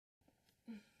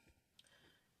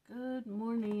Good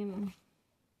morning.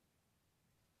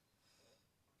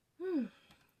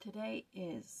 Today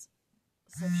is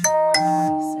section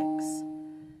 126.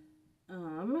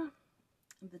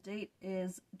 The date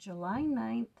is July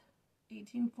 9th,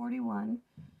 1841,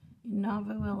 in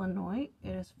Nauvoo, Illinois.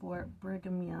 It is for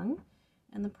Brigham Young,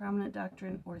 and the prominent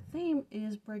doctrine or theme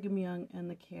is Brigham Young and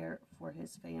the care for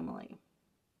his family.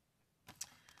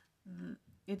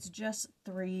 It's just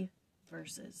 3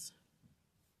 verses,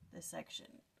 this section.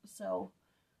 So,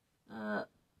 the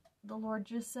Lord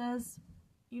just says,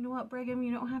 you know what, Brigham,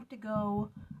 you don't have to go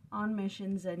on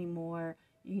missions anymore.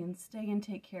 You can stay and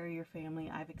take care of your family.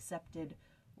 I've accepted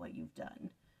what you've done.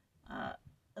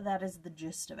 That is the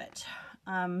gist of it.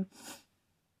 A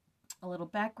little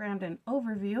background and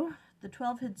overview. The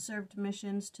 12 had served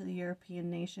missions to the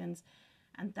European nations,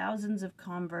 and thousands of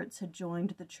converts had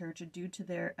joined the church due to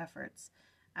their efforts.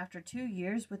 After 2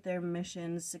 years with their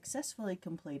missions successfully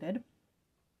completed,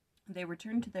 they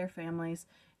returned to their families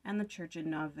and the church in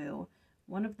Nauvoo.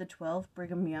 One of the 12,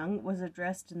 Brigham Young, was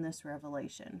addressed in this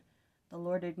revelation. The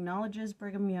Lord acknowledges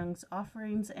Brigham Young's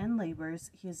offerings and labors.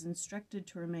 He is instructed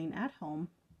to remain at home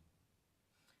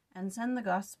and send the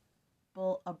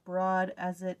gospel abroad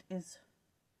as it is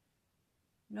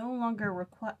no longer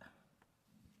required.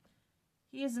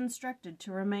 He is instructed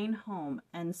to remain home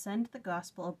and send the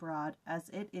gospel abroad as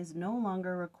it is no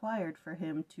longer required for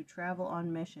him to travel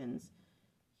on missions.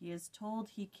 He is told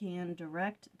he can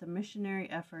direct the missionary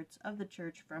efforts of the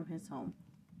church from his home.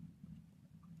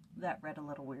 That read a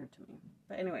little weird to me.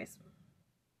 But anyways.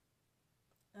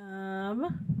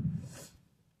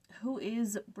 Who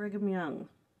is Brigham Young?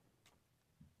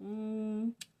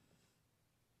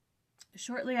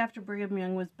 Shortly after Brigham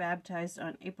Young was baptized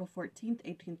on April 14th,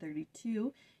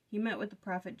 1832, he met with the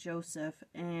prophet Joseph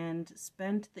and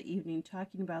spent the evening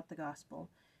talking about the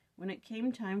gospel. When it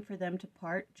came time for them to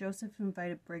part, Joseph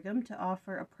invited Brigham to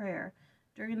offer a prayer.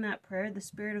 During that prayer, the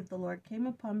Spirit of the Lord came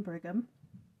upon Brigham,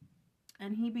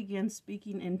 and he began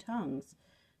speaking in tongues.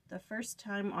 The first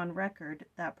time on record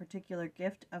that particular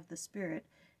gift of the Spirit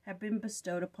had been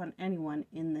bestowed upon anyone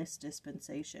in this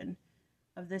dispensation.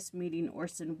 Of this meeting,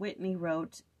 Orson Whitney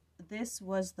wrote, "This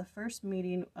was the first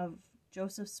meeting of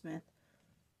Joseph Smith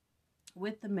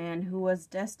with the man who was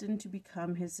destined to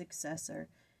become his successor.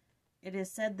 It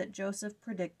is said that Joseph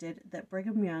predicted that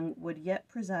Brigham Young would yet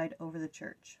preside over the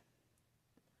church."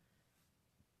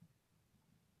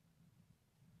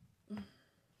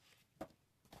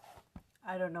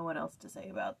 I don't know what else to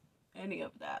say about any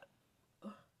of that.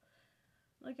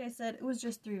 Like I said, it was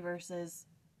just 3 verses.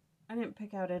 I didn't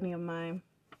pick out any of my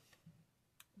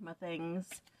things.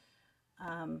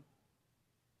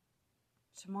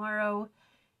 Tomorrow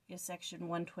is section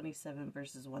 127,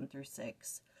 verses 1 through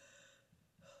 6.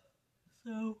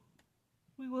 So,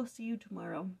 we will see you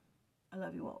tomorrow. I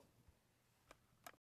love you all.